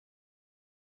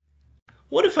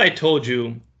What if I told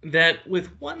you that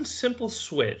with one simple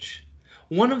switch,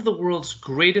 one of the world's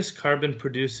greatest carbon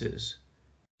producers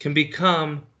can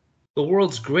become the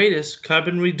world's greatest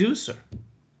carbon reducer?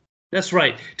 That's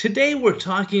right. Today we're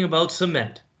talking about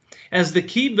cement. As the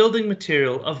key building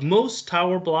material of most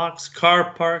tower blocks,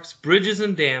 car parks, bridges,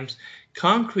 and dams,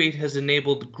 concrete has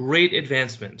enabled great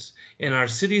advancements in our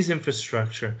city's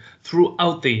infrastructure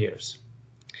throughout the years.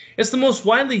 It's the most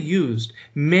widely used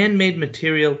man-made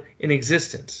material in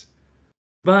existence,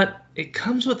 but it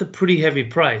comes with a pretty heavy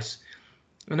price.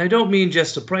 And I don't mean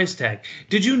just a price tag.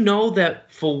 Did you know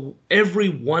that for every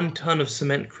 1 ton of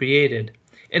cement created,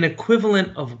 an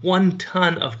equivalent of 1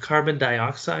 ton of carbon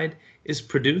dioxide is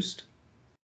produced?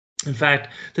 In fact,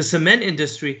 the cement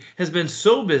industry has been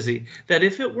so busy that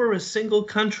if it were a single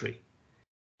country,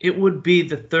 it would be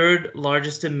the third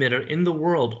largest emitter in the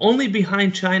world, only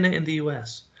behind China and the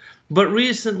US. But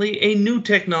recently, a new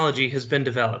technology has been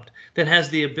developed that has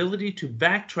the ability to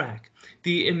backtrack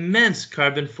the immense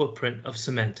carbon footprint of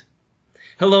cement.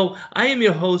 Hello, I am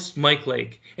your host, Mike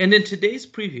Lake, and in today's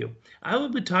preview, I will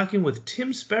be talking with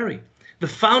Tim Sperry, the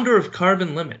founder of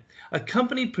Carbon Limit, a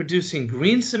company producing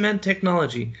green cement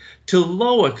technology to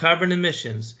lower carbon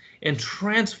emissions and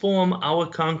transform our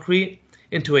concrete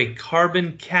into a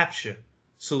carbon capture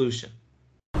solution.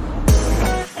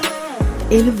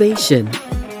 Innovation,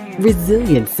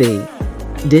 resiliency,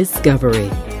 discovery.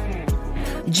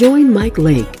 Join Mike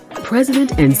Lake,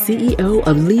 President and CEO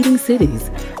of Leading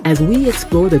Cities, as we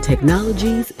explore the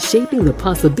technologies shaping the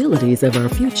possibilities of our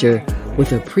future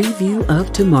with a preview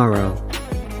of tomorrow.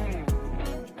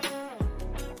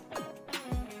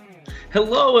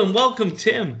 Hello and welcome,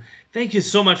 Tim. Thank you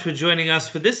so much for joining us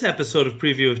for this episode of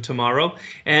Preview of Tomorrow.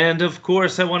 And of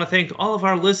course, I want to thank all of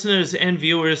our listeners and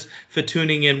viewers for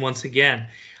tuning in once again.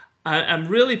 I'm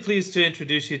really pleased to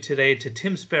introduce you today to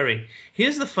Tim Sperry. He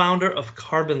is the founder of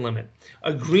Carbon Limit,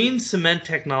 a green cement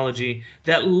technology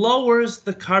that lowers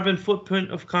the carbon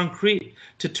footprint of concrete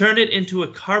to turn it into a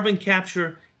carbon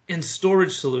capture and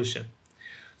storage solution.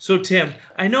 So Tim,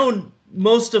 I know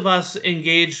most of us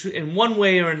engage in one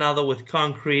way or another with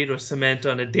concrete or cement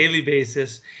on a daily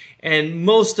basis, and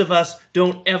most of us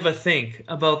don't ever think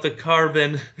about the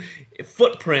carbon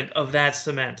footprint of that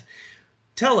cement.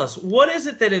 Tell us, what is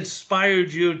it that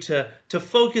inspired you to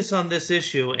focus on this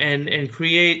issue and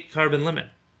create Carbon Limit?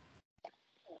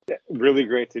 Really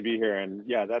great to be here. And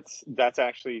yeah, that's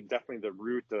actually definitely the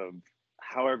root of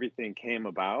how everything came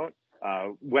about.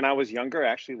 When I was younger, I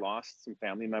actually lost some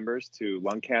family members to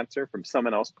lung cancer from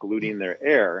someone else polluting their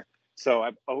air. So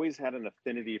I've always had an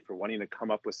affinity for wanting to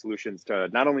come up with solutions to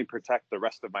not only protect the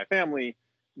rest of my family,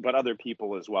 but other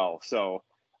people as well. So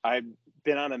I've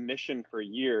been on a mission for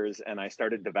years, and I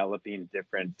started developing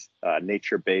different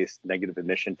nature-based negative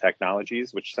emission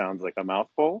technologies, which sounds like a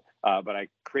mouthful, but I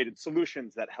created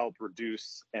solutions that help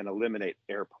reduce and eliminate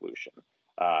air pollution.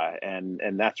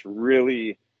 And that's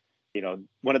really,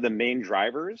 one of the main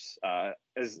drivers,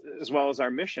 as well as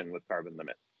our mission with Carbon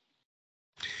Limit.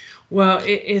 Well,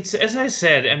 it's as I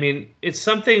said. I mean, it's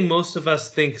something most of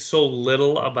us think so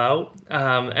little about.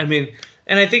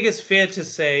 And I think it's fair to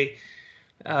say,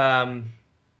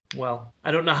 well,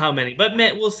 I don't know how many, but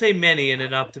we'll say many in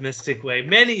an optimistic way.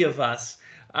 Many of us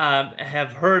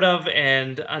have heard of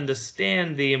and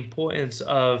understand the importance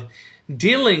of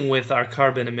dealing with our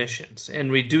carbon emissions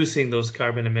and reducing those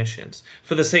carbon emissions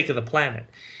for the sake of the planet.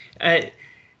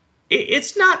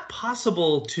 It's not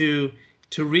possible to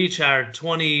reach our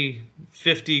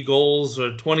 2050 goals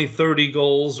or 2030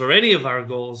 goals or any of our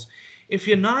goals if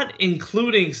you're not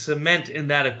including cement in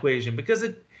that equation, because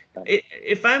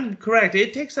if I'm correct,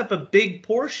 it takes up a big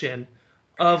portion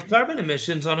of carbon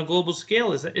emissions on a global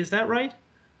scale. Is that right?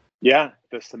 Yeah,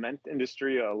 the cement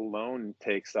industry alone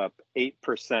takes up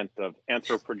 8% of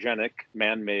anthropogenic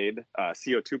man-made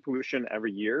CO2 pollution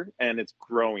every year, and it's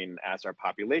growing as our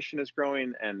population is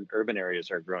growing and urban areas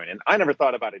are growing. And I never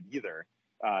thought about it either,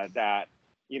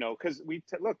 because we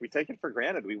take it for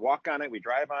granted. We walk on it, we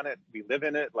drive on it, we live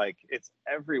in it, like it's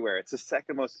everywhere. It's the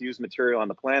second most used material on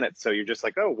the planet. So you're just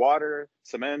like, oh, water,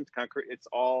 cement, concrete, it's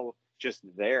all just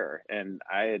there. And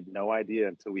I had no idea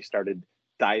until we started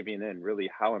diving in really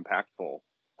how impactful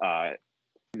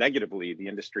negatively the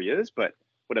industry is, but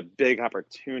what a big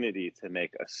opportunity to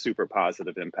make a super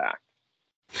positive impact.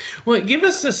 Well, give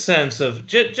us a sense of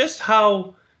just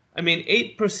how,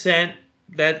 8%,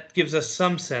 that gives us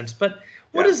some sense, but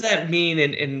what does that mean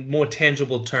in more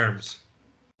tangible terms?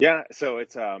 Yeah, so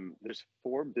it's there's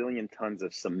 4 billion tons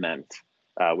of cement,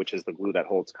 which is the glue that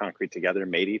holds concrete together,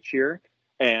 made each year.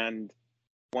 And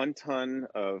 1 ton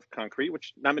of concrete,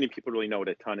 which not many people really know what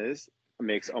a ton is,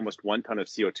 makes almost 1 ton of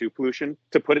CO2 pollution.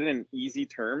 To put it in easy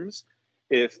terms,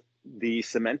 if the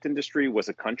cement industry was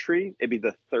a country, it'd be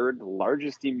the third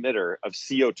largest emitter of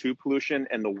CO2 pollution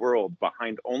in the world,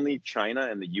 behind only China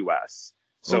and the US.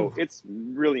 So it's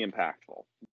really impactful,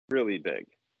 really big.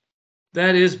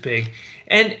 That is big.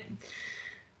 And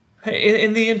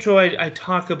in the intro, I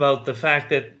talk about the fact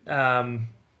that,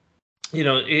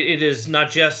 it is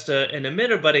not just an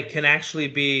emitter, but it can actually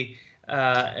be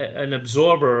an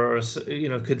absorber, or,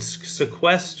 could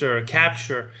sequester or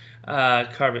capture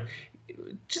carbon.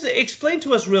 Just explain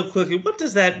to us real quickly, what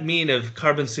does that mean of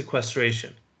carbon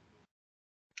sequestration?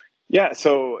 Yeah,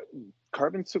 so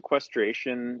carbon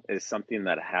sequestration is something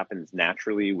that happens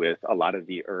naturally with a lot of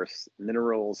the Earth's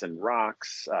minerals and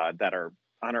rocks that are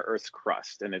on our Earth's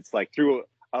crust. And it's like through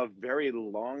a very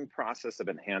long process of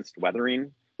enhanced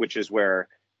weathering, which is where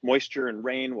moisture and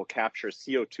rain will capture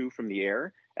CO2 from the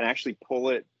air and actually pull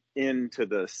it into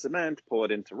the cement, pull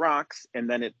it into rocks, and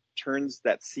then it turns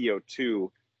that CO2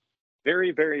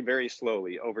 very, very, very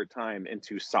slowly over time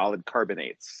into solid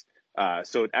carbonates.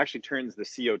 So it actually turns the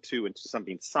CO2 into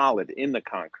something solid in the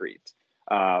concrete.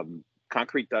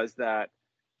 Concrete does that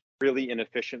really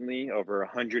inefficiently. Over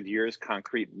 100 years,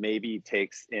 concrete maybe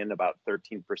takes in about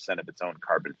 13% of its own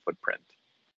carbon footprint.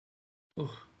 Ooh.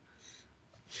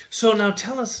 So now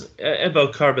tell us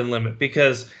about Carbon Limit,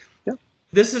 because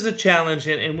this is a challenge,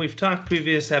 and we've talked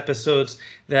previous episodes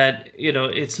that,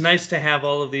 it's nice to have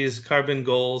all of these carbon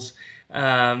goals,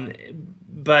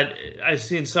 but I've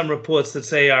seen some reports that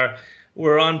say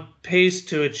we're on pace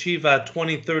to achieve our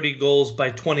 2030 goals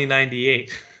by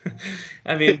 2098.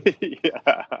 I mean,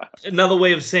 another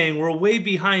way of saying we're way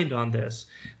behind on this.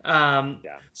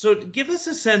 So give us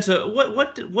a sense of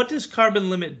what does Carbon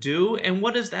Limit do, and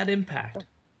what does that impact?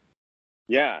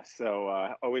 Yeah,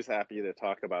 so always happy to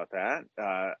talk about that.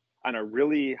 On a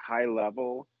really high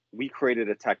level, we created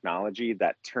a technology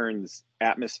that turns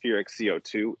atmospheric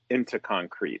CO2 into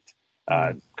concrete.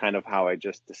 Kind of how I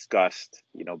just discussed,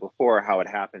 before, how it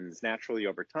happens naturally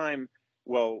over time.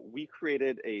 Well, we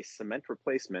created a cement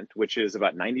replacement, which is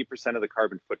about 90% of the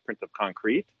carbon footprint of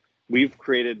concrete. We've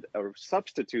created a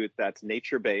substitute that's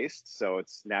nature-based, so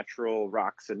it's natural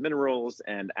rocks and minerals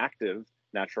and active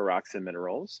natural rocks and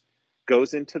minerals.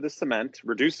 Goes into the cement,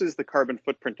 reduces the carbon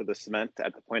footprint of the cement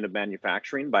at the point of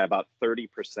manufacturing by about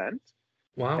 30%.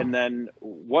 Wow. And then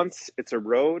once it's a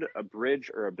road, a bridge,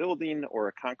 or a building, or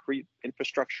a concrete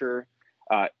infrastructure,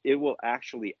 it will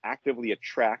actually actively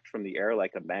attract from the air,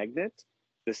 like a magnet,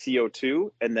 the CO2,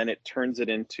 and then it turns it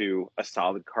into a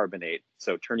solid carbonate,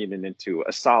 so turning it into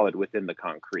a solid within the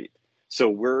concrete. So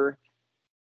we're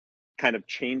kind of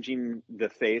changing the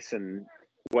face and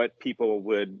what people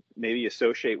would maybe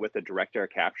associate with a direct air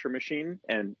capture machine,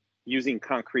 and using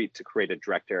concrete to create a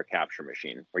direct air capture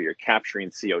machine where you're capturing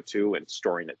CO2 and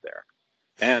storing it there.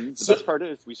 And the best part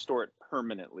is we store it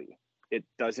permanently. It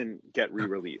doesn't get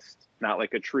re-released. Not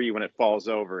like a tree, when it falls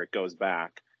over, it goes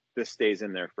back. This stays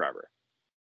in there forever.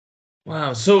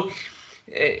 Wow. So,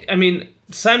 I mean,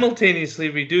 simultaneously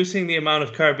reducing the amount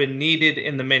of carbon needed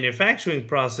in the manufacturing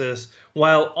process,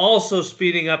 while also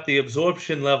speeding up the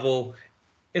absorption level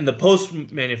in the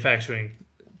post-manufacturing.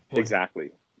 Exactly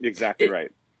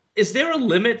right. Is there a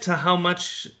limit to how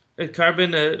much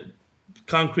carbon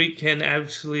concrete can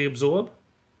actually absorb?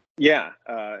 Yeah,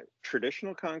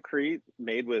 traditional concrete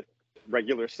made with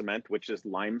regular cement, which is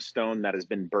limestone that has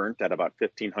been burnt at about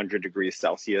 1500 degrees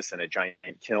Celsius in a giant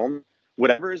kiln,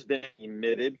 whatever has been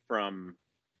emitted from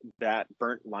that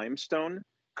burnt limestone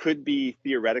could be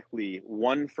theoretically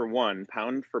 1-for-1,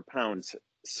 pound for pound,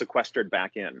 sequestered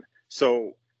back in.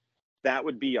 So that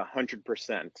would be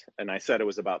 100%. And I said it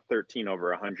was about 13 over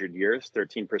 100 years,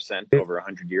 13% over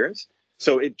 100 years.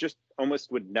 So it just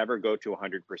almost would never go to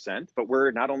 100%. But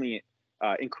we're not only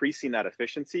increasing that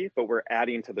efficiency, but we're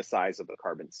adding to the size of the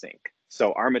carbon sink.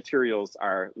 So our materials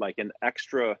are like an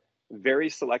extra, very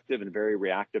selective and very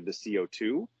reactive to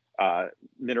CO2,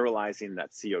 mineralizing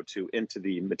that CO2 into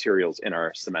the materials in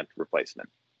our cement replacement,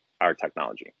 our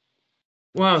technology.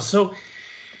 Wow. So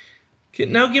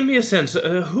now give me a sense.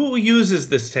 Who uses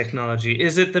this technology?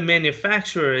 Is it the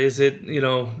manufacturer? Is it,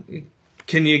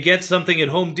 can you get something at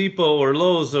Home Depot or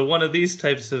Lowe's or one of these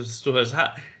types of stores?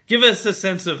 Give us a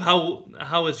sense of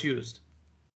how it's used.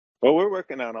 Well, we're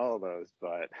working on all of those,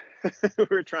 but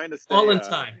we're trying to stay all in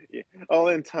time. All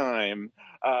in time.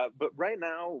 But right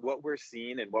now, what we're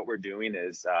seeing and what we're doing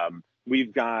is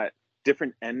we've got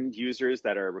different end users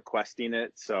that are requesting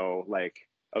it. So like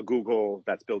a Google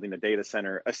that's building a data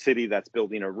center, a city that's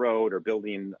building a road or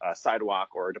building a sidewalk,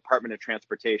 or a Department of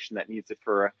Transportation that needs it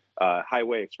for a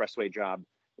highway, expressway job.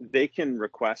 They can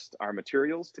request our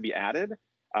materials to be added.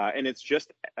 And it's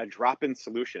just a drop-in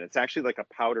solution. It's actually like a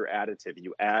powder additive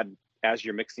you add as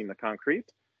you're mixing the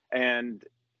concrete. And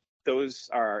those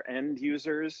are end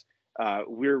users.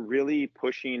 We're really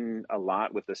pushing a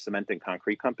lot with the cement and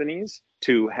concrete companies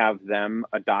to have them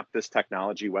adopt this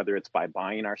technology, whether it's by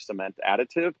buying our cement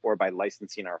additive or by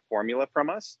licensing our formula from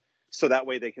us. So that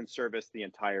way they can service the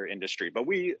entire industry. But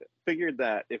we figured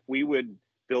that if we would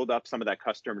build up some of that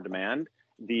customer demand,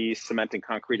 the cement and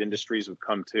concrete industries would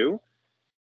come too.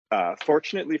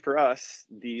 Fortunately for us,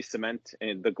 the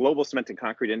global cement and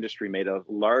concrete industry made a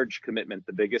large commitment,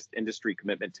 the biggest industry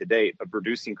commitment to date, of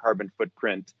reducing carbon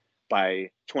footprint by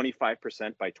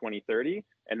 25% by 2030,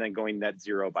 and then going net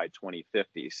zero by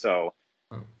 2050. So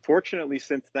fortunately,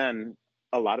 since then,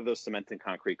 a lot of those cement and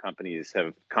concrete companies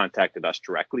have contacted us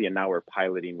directly, and now we're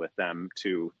piloting with them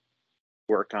to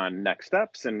work on next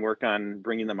steps and work on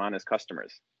bringing them on as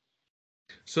customers.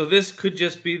 So this could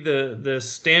just be the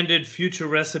standard future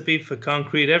recipe for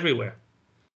concrete everywhere.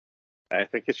 I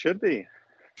think it should be.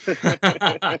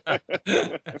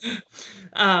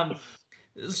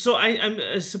 So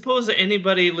I suppose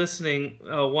anybody listening,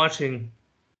 watching,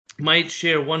 might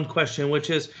share one question, which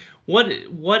is, what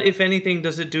if anything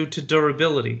does it do to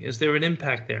durability? Is there an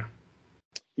impact there?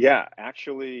 Yeah,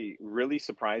 actually, really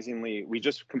surprisingly, we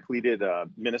just completed a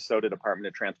Minnesota Department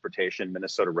of Transportation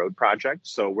Minnesota Road project.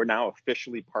 So we're now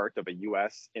officially part of a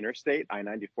U.S. interstate,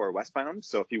 I-94 westbound.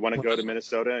 So if you want to go to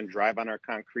Minnesota and drive on our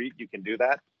concrete, you can do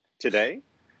that today.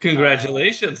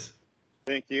 Congratulations.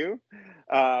 Thank you.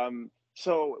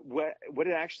 So what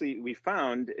we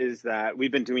found is that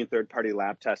we've been doing third-party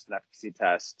lab tests and efficacy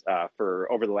tests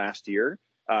for over the last year.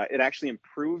 It actually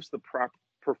improves the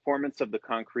performance of the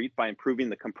concrete by improving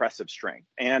the compressive strength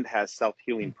and has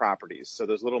self-healing properties. So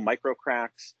those little micro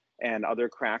cracks and other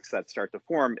cracks that start to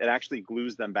form, it actually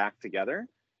glues them back together.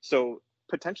 So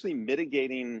potentially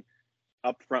mitigating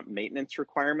upfront maintenance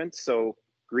requirements. So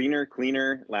greener,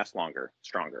 cleaner, lasts longer,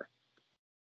 stronger.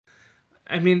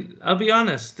 I mean, I'll be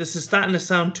honest, this is starting to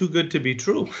sound too good to be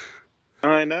true.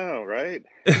 I know, right?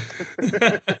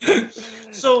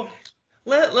 So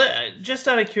just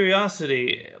out of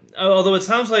curiosity, although it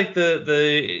sounds like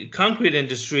the concrete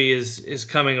industry is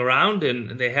coming around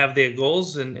and they have their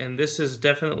goals, and this is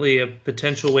definitely a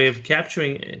potential way of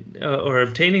capturing or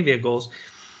obtaining their goals.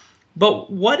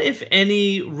 But what, if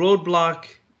any, roadblock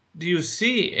do you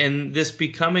see in this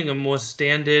becoming a more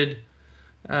standard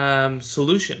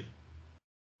solution?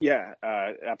 Yeah,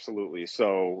 absolutely.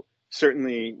 So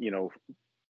certainly,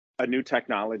 a new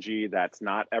technology that's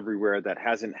not everywhere, that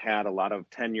hasn't had a lot of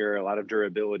tenure, a lot of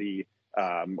durability,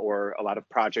 or a lot of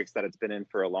projects that it's been in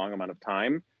for a long amount of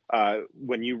time.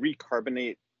 When you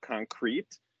recarbonate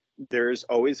concrete, there's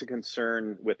always a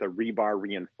concern with a rebar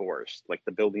reinforced, like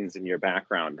the buildings in your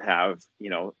background have,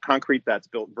 concrete that's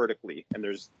built vertically, and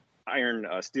there's iron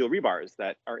steel rebars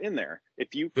that are in there.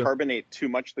 If you carbonate too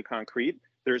much the concrete,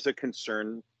 there's a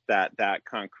concern that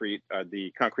concrete,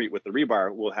 the concrete with the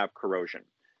rebar, will have corrosion.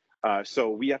 So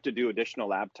we have to do additional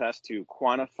lab tests to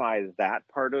quantify that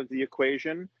part of the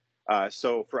equation.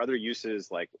 So for other uses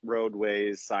like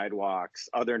roadways, sidewalks,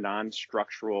 other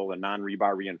non-structural and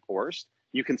non-rebar reinforced,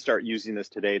 you can start using this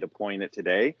today, deploying it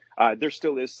today. There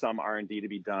still is some R&D to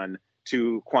be done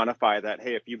to quantify that,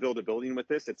 hey, if you build a building with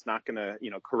this, it's not going to,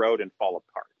 corrode and fall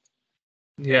apart.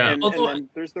 Yeah. And then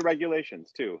there's the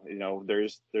regulations too.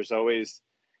 There's always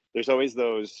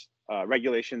those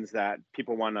regulations that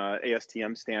people want a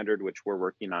ASTM standard, which we're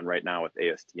working on right now with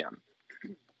ASTM.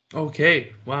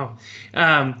 Okay, wow.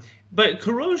 But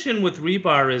corrosion with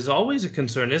rebar is always a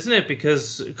concern, isn't it?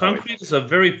 Because concrete is a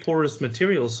very porous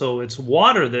material, so it's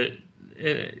water that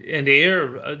and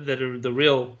air that are the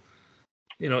real,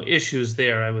 issues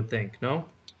there, I would think. No?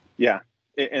 Yeah,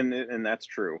 and that's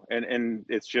true. And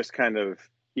it's just kind of,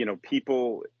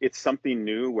 people, it's something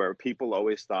new where people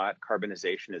always thought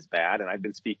carbonization is bad. And I've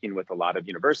been speaking with a lot of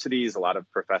universities, a lot of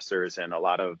professors, and a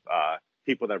lot of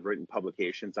people that have written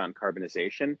publications on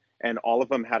carbonization. And all of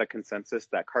them had a consensus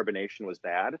that carbonation was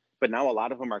bad. But now a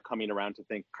lot of them are coming around to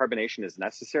think carbonation is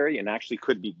necessary and actually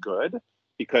could be good,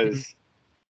 because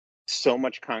so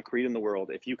much concrete in the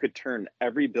world. If you could turn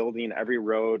every building, every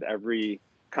road, every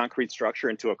concrete structure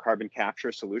into a carbon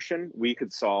capture solution, we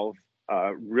could solve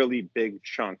a really big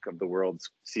chunk of the world's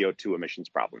CO2 emissions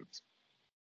problems.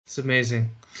 It's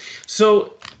amazing.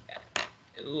 So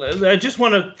I just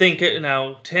want to think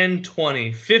now, 10,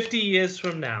 20, 50 years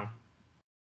from now,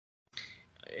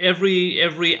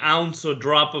 every ounce or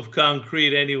drop of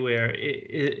concrete anywhere,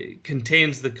 it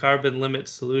contains the carbon limit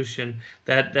solution,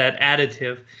 that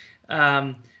additive.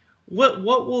 What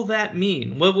will that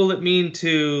mean? What will it mean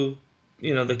to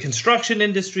the construction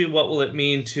industry? What will it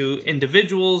mean to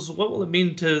individuals? What will it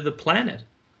mean to the planet?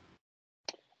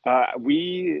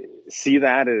 We see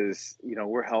that as,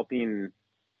 we're helping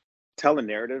tell a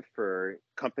narrative for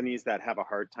companies that have a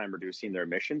hard time reducing their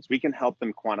emissions. We can help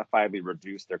them quantifiably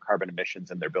reduce their carbon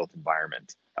emissions in their built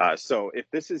environment. So if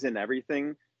this is in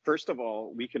everything, first of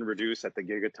all, we can reduce at the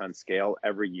gigaton scale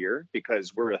every year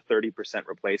because we're a 30%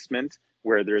 replacement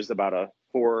where there's about a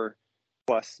 4+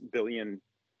 billion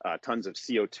tons of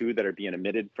CO2 that are being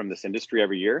emitted from this industry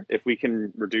every year. If we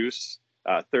can reduce,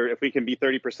 if we can be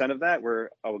 30% of that, we're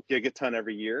a gigaton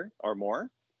every year or more.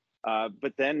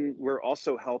 But then we're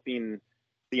also helping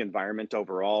the environment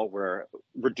overall. We're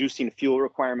reducing fuel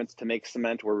requirements to make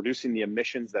cement. We're reducing the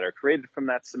emissions that are created from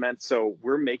that cement. So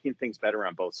we're making things better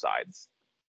on both sides.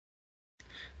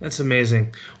 That's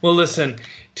amazing. Well, listen,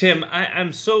 Tim,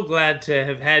 I'm so glad to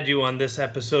have had you on this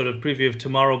episode of Preview of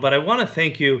Tomorrow, but I want to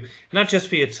thank you not just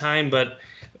for your time, but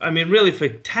really for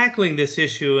tackling this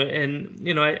issue. And,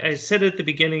 I said at the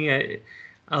beginning,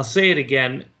 I'll say it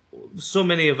again. So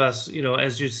many of us,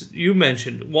 as you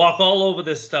mentioned, walk all over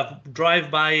this stuff, drive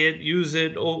by it, use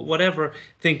it, or whatever,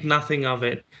 think nothing of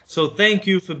it. So thank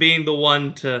you for being the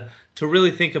one to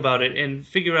really think about it and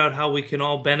figure out how we can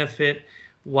all benefit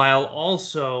while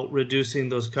also reducing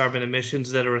those carbon emissions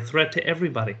that are a threat to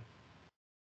everybody.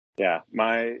 Yeah,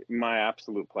 my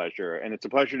absolute pleasure. And it's a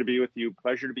pleasure to be with you,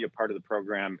 pleasure to be a part of the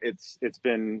program. It's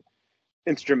been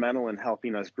instrumental in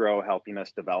helping us grow, helping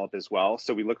us develop as well.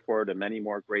 So we look forward to many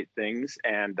more great things.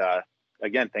 And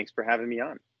again, thanks for having me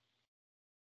on.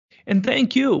 And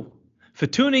thank you for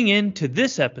tuning in to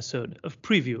this episode of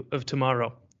Preview of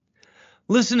Tomorrow.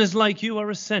 Listeners like you are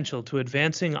essential to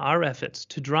advancing our efforts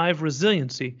to drive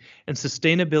resiliency and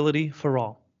sustainability for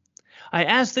all. I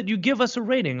ask that you give us a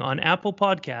rating on Apple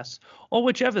Podcasts or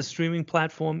whichever streaming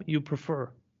platform you prefer.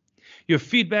 Your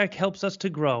feedback helps us to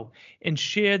grow and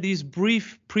share these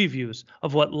brief previews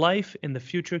of what life in the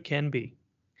future can be.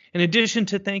 In addition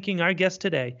to thanking our guest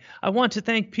today, I want to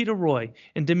thank Peter Roy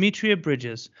and Demetria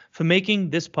Bridges for making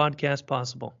this podcast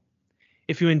possible.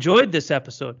 If you enjoyed this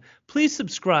episode, please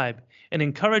subscribe and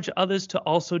encourage others to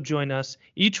also join us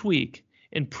each week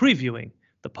in previewing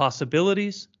the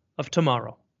possibilities of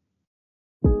tomorrow.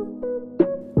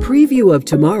 Preview of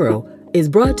Tomorrow is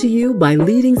brought to you by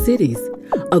Leading Cities,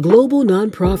 a global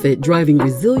nonprofit driving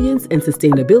resilience and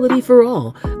sustainability for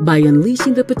all by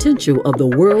unleashing the potential of the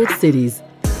world's cities.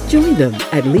 Join them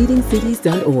at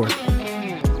leadingcities.org.